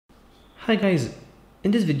Hi guys,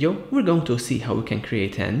 in this video we're going to see how we can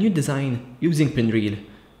create a new design using Pinreel,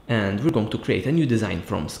 and we're going to create a new design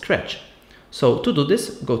from scratch. So to do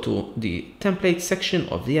this, go to the template section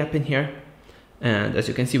of the app in here, and as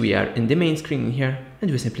you can see we are in the main screen in here,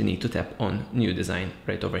 and we simply need to tap on new design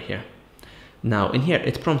right over here. Now in here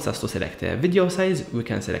it prompts us to select a video size. We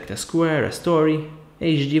can select a square, a story,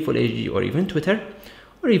 HD, full HD, or even Twitter,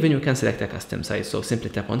 or even you can select a custom size. So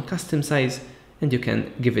simply tap on custom size and you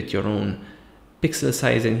can give it your own pixel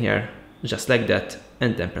size in here, just like that,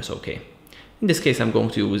 and then press OK. In this case I'm going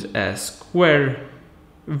to use a square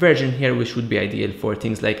version here, which would be ideal for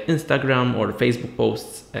things like Instagram or Facebook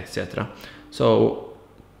posts, etc. So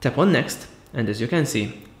tap on next, and as you can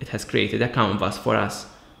see it has created a canvas for us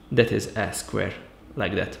that is a square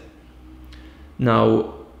like that.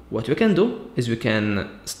 Now what we can do is we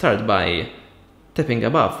can start by tapping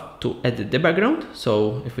above to edit the background.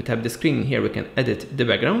 So if we tap the screen here, we can edit the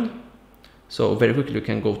background. So very quickly we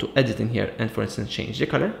can go to edit in here and for instance change the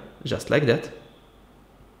color just like that,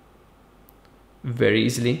 very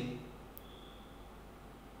easily,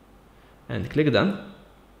 and click done.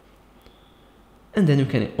 And then we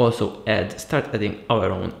can also start adding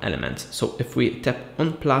our own elements. So if we tap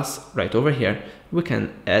on plus right over here, we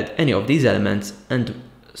can add any of these elements, and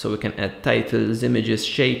so we can add titles, images,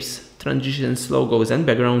 shapes, transitions, logos, and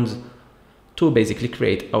backgrounds to basically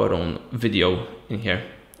create our own video in here,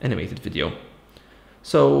 animated video.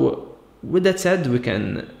 So with that said, we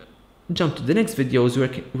can jump to the next videos where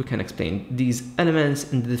we can explain these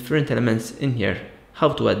elements and the different elements in here,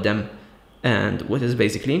 how to add them, and what is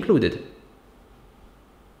basically included.